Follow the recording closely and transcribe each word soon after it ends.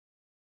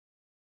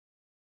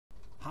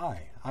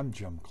Hi, I'm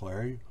Jim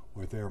Clary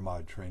with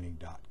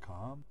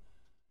AERMODtraining.com.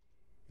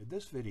 In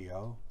this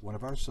video, one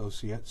of our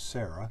associates,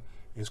 Sarah,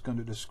 is going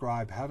to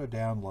describe how to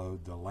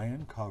download the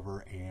land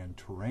cover and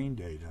terrain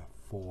data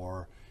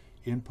for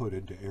input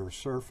into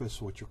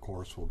AirSurface, which of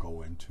course will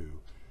go into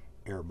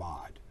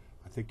AERMOD.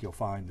 I think you'll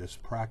find this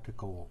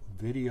practical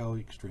video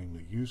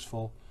extremely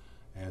useful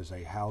as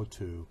a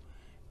how-to,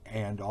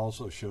 and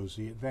also shows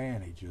the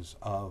advantages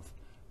of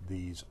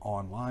these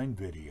online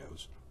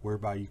videos,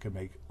 whereby you can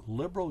make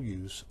liberal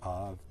use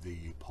of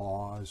the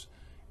pause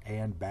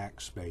and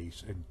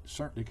backspace, and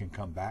certainly can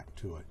come back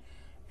to it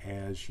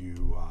as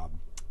you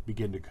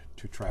begin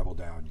to travel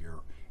down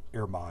your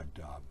AERMOD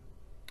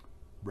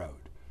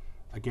road.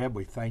 Again,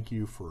 we thank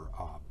you for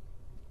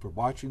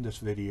watching this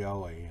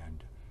video,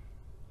 and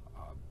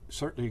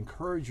certainly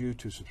encourage you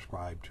to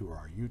subscribe to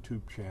our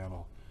YouTube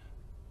channel,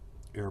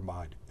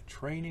 AERMOD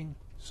Training,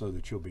 so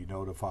that you'll be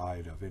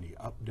notified of any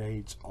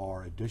updates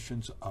or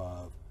additions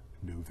of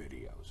new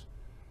videos.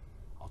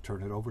 I'll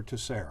turn it over to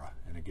Sarah,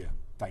 and again,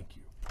 thank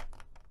you.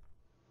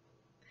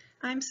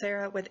 I'm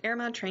Sarah with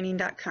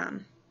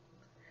AERMODtraining.com.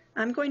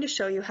 I'm going to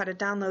show you how to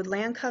download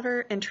land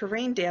cover and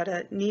terrain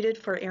data needed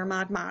for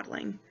AERMOD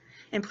modeling.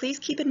 And please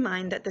keep in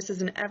mind that this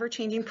is an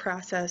ever-changing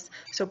process,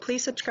 so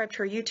please subscribe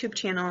to our YouTube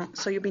channel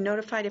so you'll be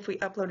notified if we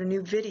upload a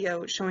new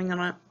video showing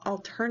an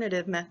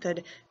alternative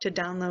method to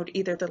download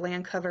either the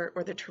land cover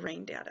or the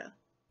terrain data.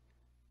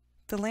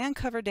 The land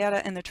cover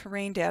data and the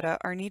terrain data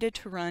are needed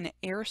to run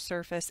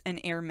AirSurface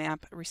and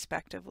AirMap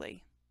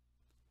respectively.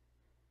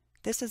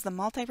 This is the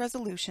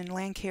Multi-Resolution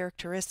Land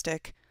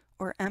Characteristic,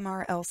 or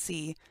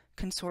MRLC,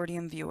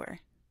 Consortium Viewer.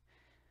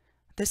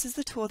 This is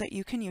the tool that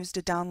you can use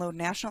to download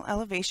National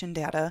Elevation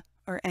Data,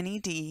 or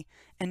NED,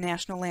 and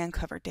National Land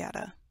Cover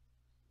data.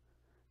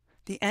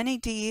 The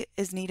NED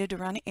is needed to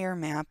run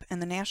AirMap,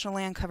 and the National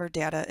Land Cover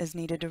data is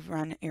needed to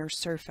run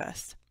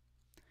AirSurface.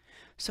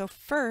 So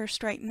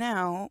first, right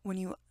now, when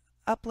you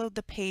upload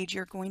the page,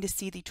 you're going to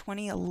see the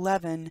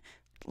 2011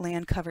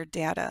 land cover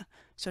data.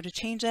 So to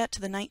change that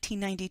to the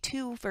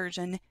 1992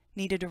 version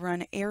needed to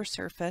run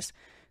AirSurface,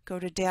 go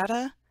to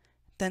Data,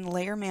 then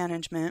Layer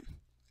Management,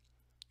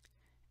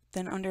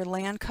 then under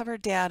Land Cover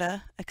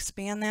Data,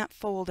 expand that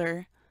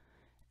folder,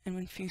 and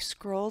if you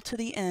scroll to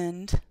the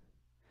end,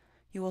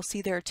 you will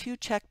see there are two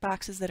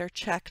checkboxes that are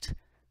checked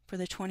for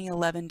the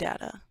 2011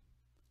 data.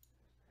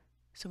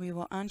 So we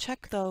will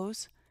uncheck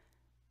those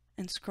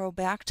and scroll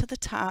back to the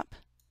top,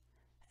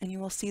 and you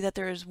will see that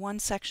there is one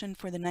section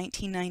for the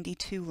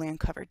 1992 land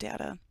cover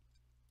data.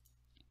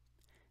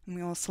 And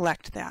we will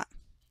select that.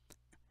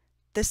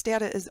 This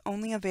data is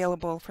only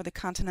available for the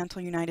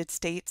continental United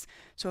States,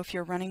 so if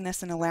you're running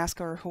this in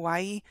Alaska or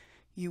Hawaii,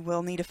 you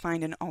will need to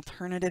find an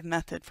alternative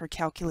method for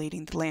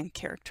calculating the land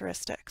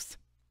characteristics.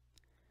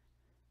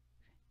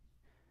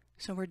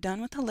 So we're done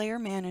with the layer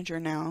manager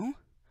now.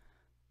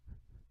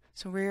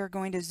 So we are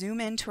going to zoom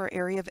into our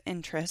area of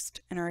interest,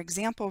 and our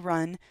example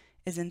run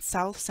is in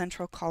south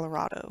central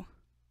Colorado.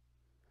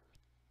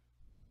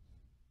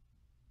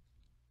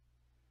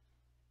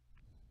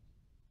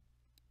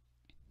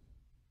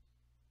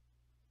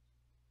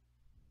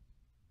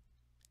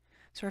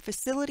 So our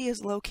facility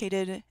is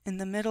located in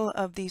the middle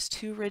of these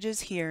two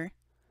ridges here.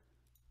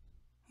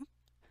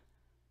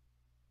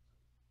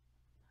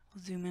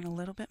 We'll zoom in a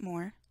little bit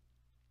more.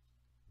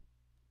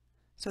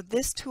 So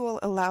this tool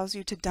allows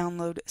you to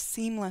download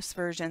seamless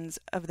versions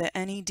of the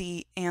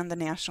NED and the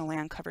National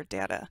Land Cover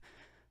data.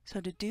 So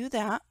to do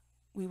that,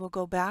 we will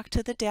go back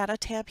to the Data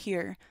tab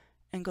here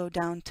and go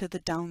down to the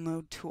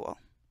Download tool.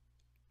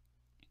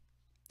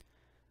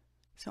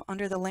 So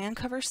under the Land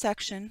Cover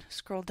section,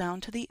 scroll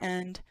down to the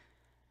end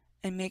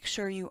and make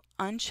sure you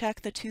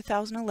uncheck the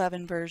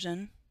 2011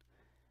 version,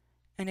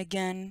 and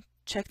again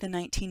check the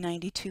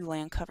 1992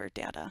 land cover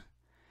data.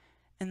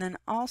 And then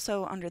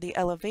also under the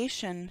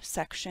elevation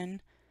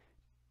section,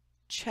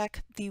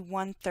 check the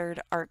 1/3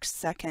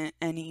 arcsecond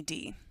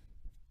NED.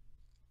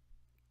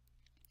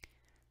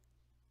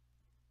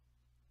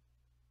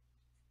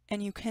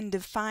 And you can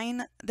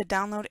define the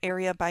download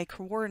area by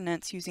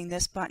coordinates using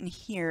this button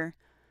here,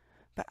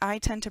 but I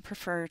tend to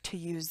prefer to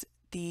use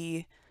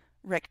the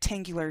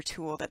rectangular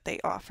tool that they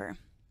offer.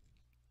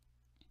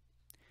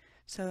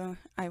 So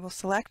I will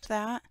select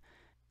that.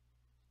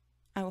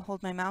 I will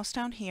hold my mouse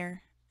down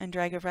here and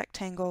drag a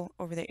rectangle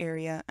over the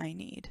area I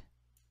need.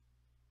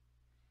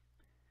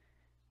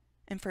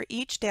 And for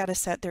each data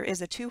set, there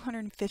is a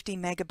 250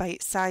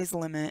 megabyte size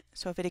limit,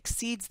 so if it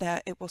exceeds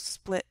that, it will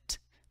split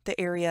the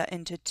area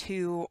into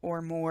 2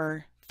 or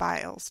more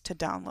files to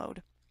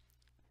download.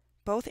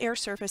 Both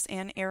AirSurface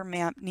and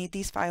AirMap need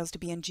these files to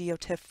be in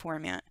geotek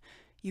format.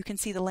 You can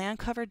see the land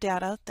cover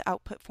data, the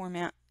output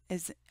format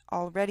is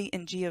already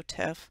in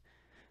geotek,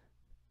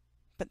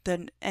 but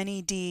the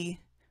NED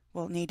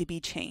will need to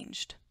be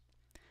changed.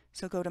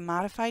 So go to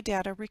Modify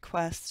Data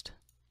Request,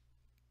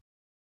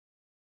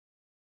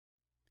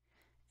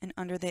 and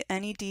under the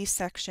NED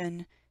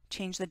section,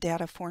 change the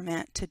data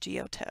format to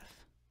geotek.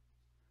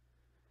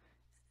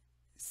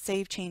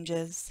 Save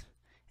changes,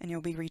 and you'll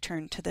be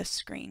returned to this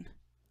screen.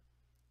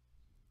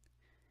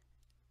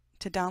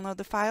 To download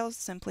the files,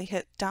 simply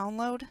hit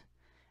download,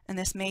 and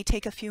this may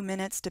take a few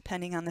minutes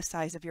depending on the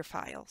size of your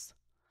files.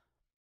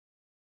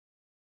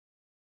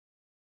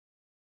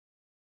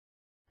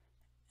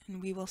 And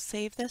we will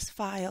save this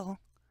file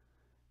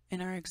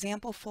in our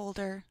example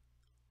folder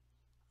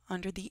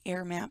under the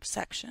AERMOD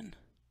section.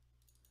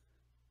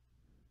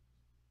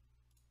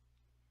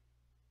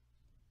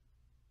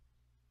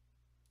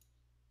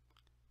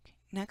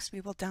 Next, we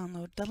will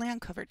download the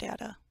land cover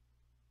data.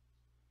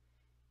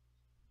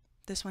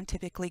 This one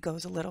typically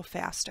goes a little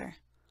faster.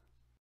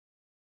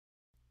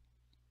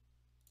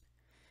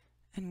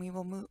 And we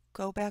will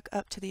go back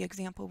up to the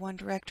example 1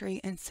 directory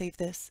and save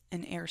this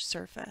in air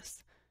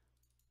surface.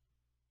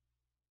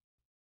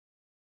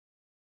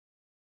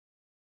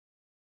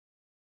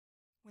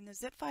 When the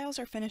zip files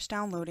are finished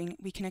downloading,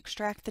 we can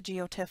extract the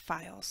geotek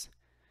files.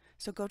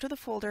 So go to the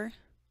folder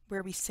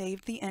where we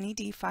saved the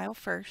NED file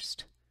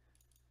first.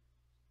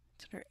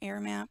 It's under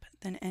AERMOD,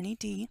 then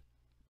NED.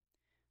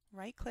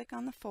 Right-click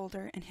on the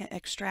folder and hit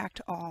Extract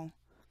All.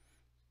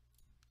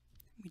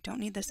 We don't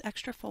need this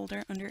extra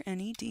folder under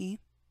NED.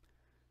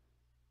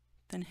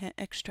 Then hit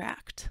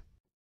Extract.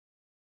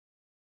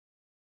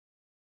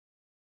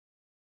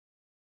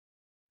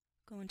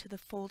 Go into the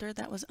folder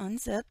that was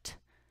unzipped,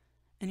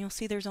 and you'll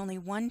see there's only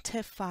one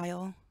TIFF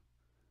file.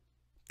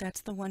 That's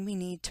the one we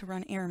need to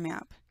run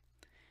AERMOD.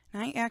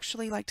 And I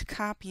actually like to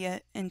copy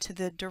it into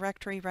the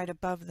directory right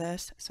above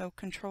this, so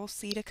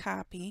Control-C to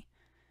copy,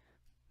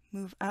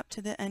 move up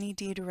to the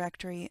NED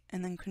directory,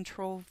 and then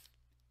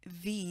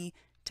Control-V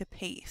to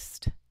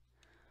paste.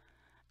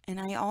 And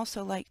I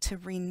also like to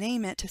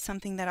rename it to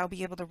something that I'll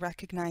be able to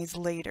recognize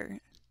later.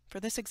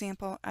 For this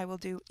example, I will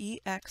do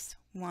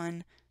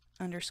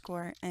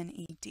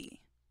EX1_NED.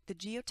 The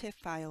geotek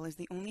file is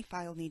the only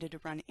file needed to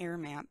run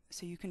AERMOD,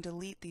 so you can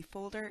delete the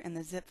folder and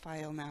the zip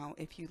file now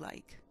if you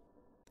like.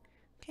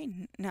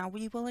 Okay, now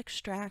we will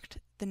extract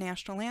the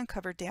national land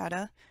cover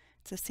data.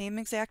 It's the same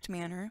exact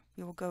manner.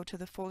 We will go to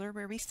the folder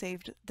where we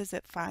saved the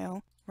zip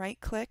file,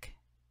 right-click,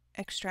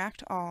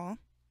 Extract All.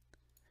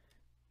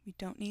 We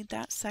don't need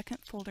that second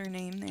folder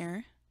name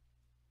there,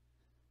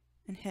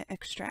 and hit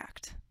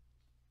Extract.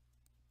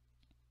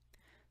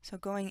 So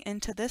going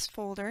into this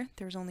folder,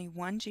 there's only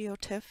one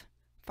geotek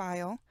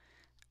file.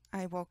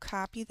 I will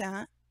copy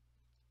that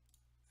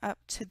up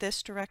to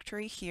this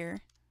directory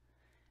here,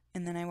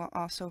 and then I will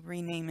also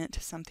rename it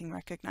to something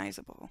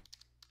recognizable.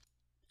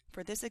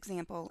 For this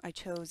example, I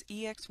chose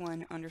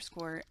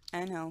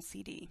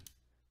EX1_NLCD.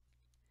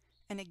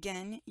 And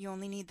again, you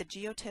only need the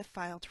geotek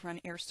file to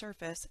run air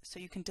surface, so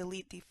you can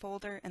delete the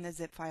folder and the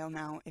zip file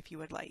now if you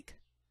would like.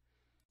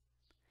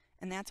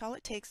 And that's all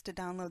it takes to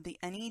download the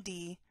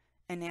NED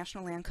and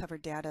National Land Cover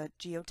Data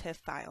geotek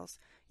files.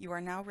 You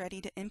are now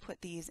ready to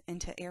input these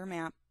into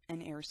AERMOD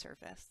and air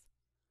surface.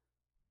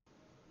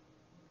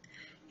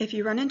 If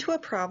you run into a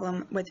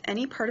problem with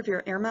any part of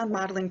your AERMOD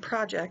modeling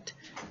project,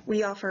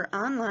 we offer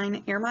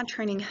online AERMOD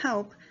training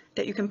help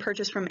that you can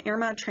purchase from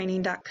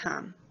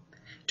AERMODtraining.com.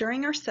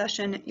 During our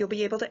session, you'll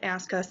be able to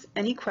ask us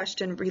any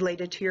question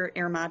related to your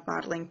AERMOD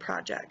modeling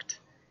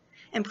project.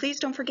 And please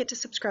don't forget to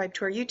subscribe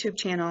to our YouTube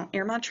channel,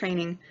 AERMOD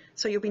Training,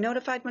 so you'll be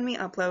notified when we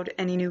upload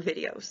any new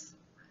videos.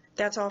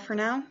 That's all for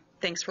now.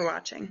 Thanks for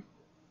watching.